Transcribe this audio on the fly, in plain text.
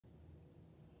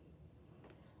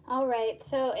All right,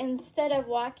 so instead of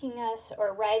walking us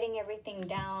or writing everything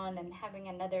down and having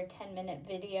another 10-minute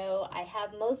video, I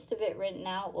have most of it written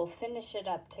out. We'll finish it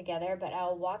up together, but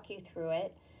I'll walk you through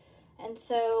it. And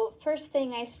so first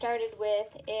thing I started with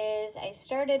is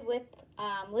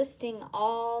listing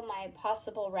all my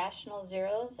possible rational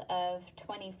zeros of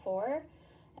 24.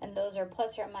 And those are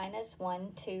plus or minus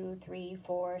 1, 2, 3,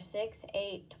 4, 6,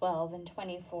 8, 12, and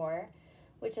 24,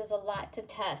 which is a lot to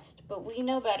test, but we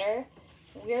know better.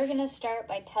 We're going to start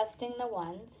by testing the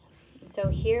ones. So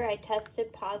here I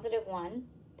tested positive 1.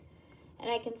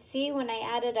 And I can see when I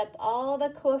added up all the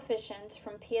coefficients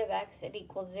from p of x, it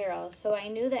equals 0. So I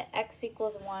knew that x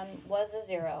equals 1 was a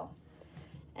 0.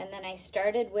 And then I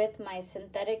started with my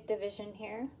synthetic division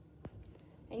here.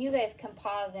 And you guys can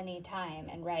pause any time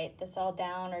and write this all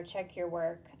down or check your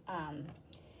work.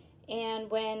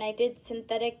 And when I did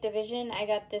synthetic division, I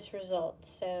got this result.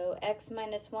 So x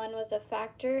minus 1 was a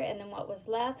factor, and then what was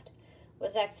left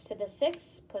was x to the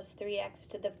 6th plus 3x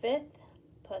to the 5th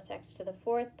plus x to the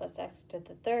 4th plus x to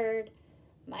the 3rd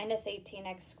minus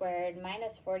 18x squared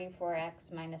minus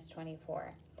 44x minus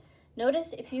 24.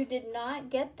 Notice if you did not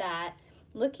get that,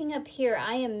 looking up here,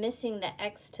 I am missing the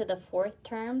x to the 4th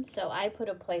term, so I put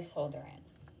a placeholder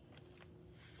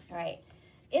in. All right,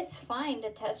 it's fine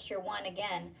to test your 1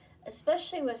 again,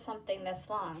 especially with something this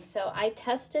long. So I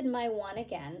tested my 1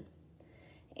 again,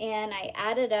 and I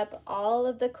added up all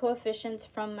of the coefficients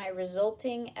from my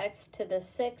resulting x to the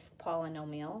 6th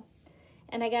polynomial,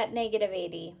 and I got negative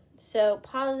 80. So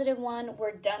positive 1,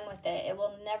 we're done with it. It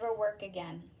will never work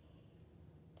again.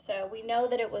 So we know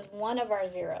that it was one of our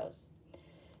zeros.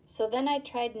 So then I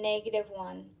tried negative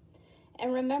 1.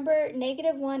 And remember,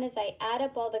 negative 1 is I add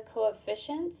up all the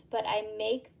coefficients, but I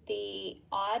make the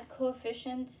odd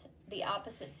coefficients the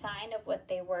opposite sign of what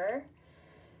they were.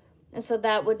 And so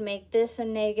that would make this a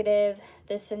negative,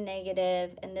 this a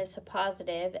negative, and this a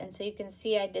positive. And so you can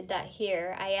see I did that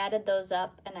here. I added those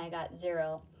up and I got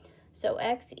 0. So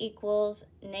x equals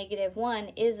negative 1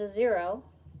 is a 0.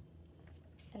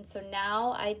 And so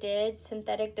now I did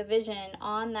synthetic division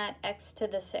on that x to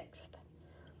the 6th.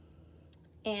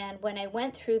 And when I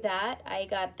went through that, I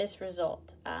got this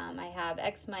result. I have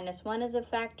x minus 1 as a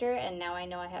factor, and now I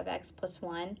know I have x plus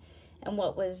 1. And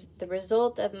what was the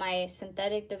result of my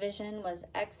synthetic division was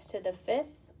x to the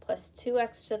 5th plus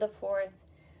 2x to the 4th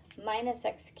minus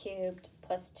x cubed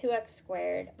plus 2x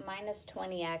squared minus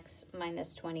 20x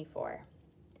minus 24.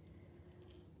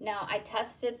 Now I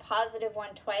tested positive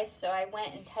 1 twice, so I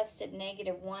went and tested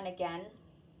negative 1 again.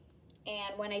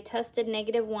 And when I tested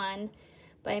negative 1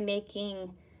 by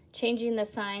changing the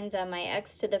signs on my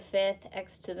x to the 5th,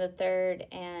 x to the 3rd,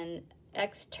 and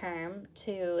x term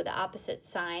to the opposite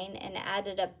sign and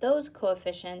added up those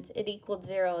coefficients, it equaled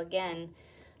 0 again.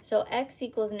 So x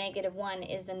equals negative 1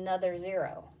 is another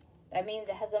 0. That means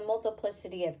it has a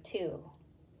multiplicity of 2.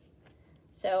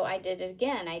 So I did it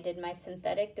again. I did my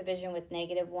synthetic division with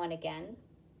negative 1 again.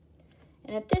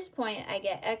 And at this point, I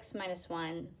get x minus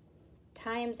 1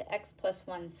 times x plus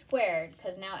 1 squared,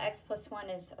 because now x plus 1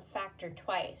 is a factor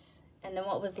twice. And then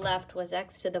what was left was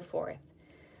x to the 4th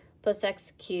plus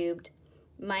x cubed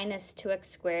minus 2x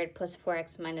squared plus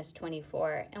 4x minus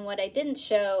 24. And what I didn't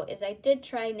show is I did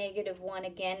try negative 1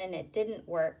 again, and it didn't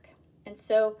work. And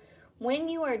so when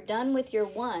you are done with your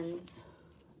 1s,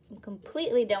 I'm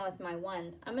completely done with my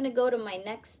 1s, I'm going to go to my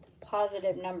next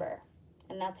positive number,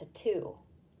 and that's a 2.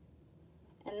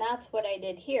 And that's what I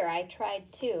did here. I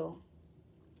tried 2.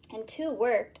 And 2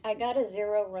 worked. I got a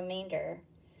 0 remainder.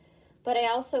 But I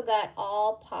also got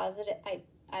all positive.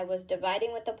 I was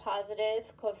dividing with a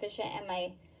positive coefficient, and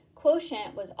my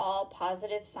quotient was all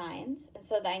positive signs. And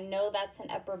so I know that's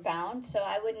an upper bound. So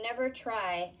I would never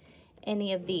try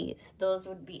any of these. Those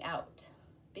would be out,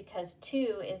 because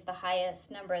 2 is the highest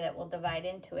number that will divide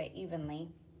into it evenly.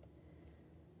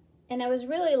 And I was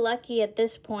really lucky at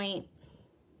this point.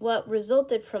 What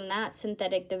resulted from that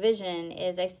synthetic division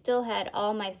is I still had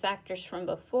all my factors from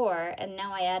before, and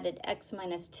now I added x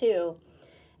minus 2.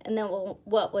 And then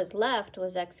what was left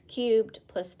was x cubed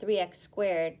plus 3x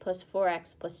squared plus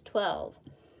 4x plus 12.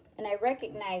 And I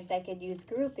recognized I could use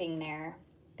grouping there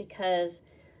because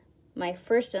my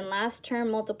first and last term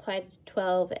multiplied to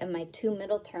 12, and my 2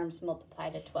 middle terms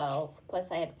multiplied to 12. Plus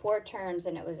I had 4 terms,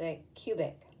 and it was a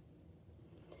cubic.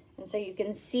 And so you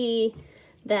can see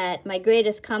that my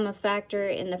greatest common factor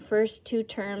in the first 2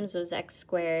 terms was x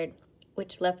squared,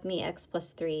 which left me x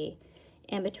plus 3.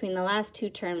 And between the last 2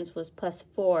 terms was plus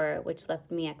 4, which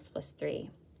left me x plus 3.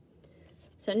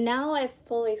 So now I've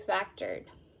fully factored.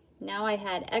 Now I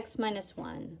had x minus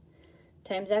 1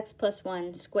 times x plus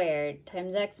 1 squared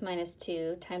times x minus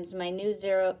 2 times my new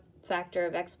 0 factor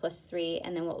of x plus 3,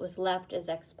 and then what was left is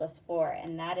x plus 4,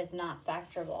 and that is not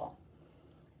factorable.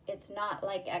 It's not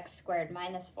like x squared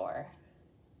minus 4.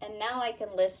 And now I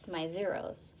can list my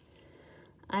zeros.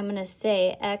 I'm going to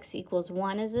say x equals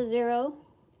 1 is a 0,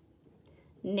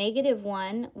 negative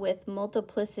 1 with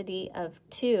multiplicity of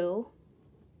 2,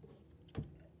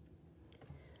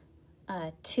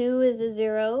 2 is a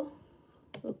 0.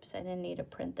 Oops, I didn't need a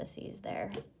parentheses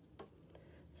there.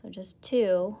 So just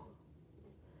 2.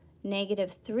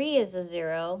 Negative 3 is a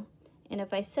 0. And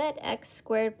if I set x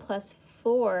squared plus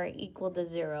 4 equal to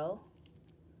 0,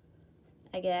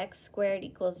 I get x squared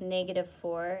equals negative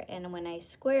 4. And when I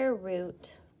square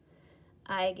root,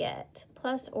 I get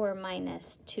plus or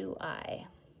minus 2i.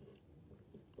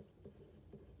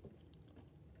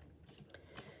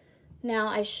 Now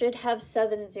I should have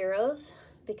 7 zeros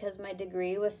because my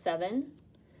degree was 7.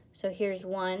 So here's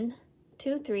 1,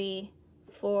 2, 3,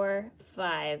 4,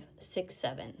 5, 6,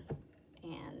 7.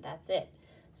 And that's it.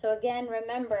 So again,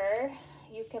 remember,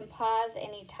 you can pause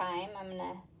anytime. I'm going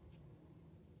to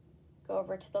go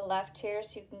over to the left here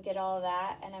so you can get all of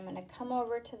that. And I'm going to come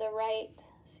over to the right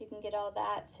so you can get all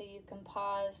that. So you can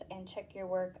pause and check your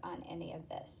work on any of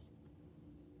this.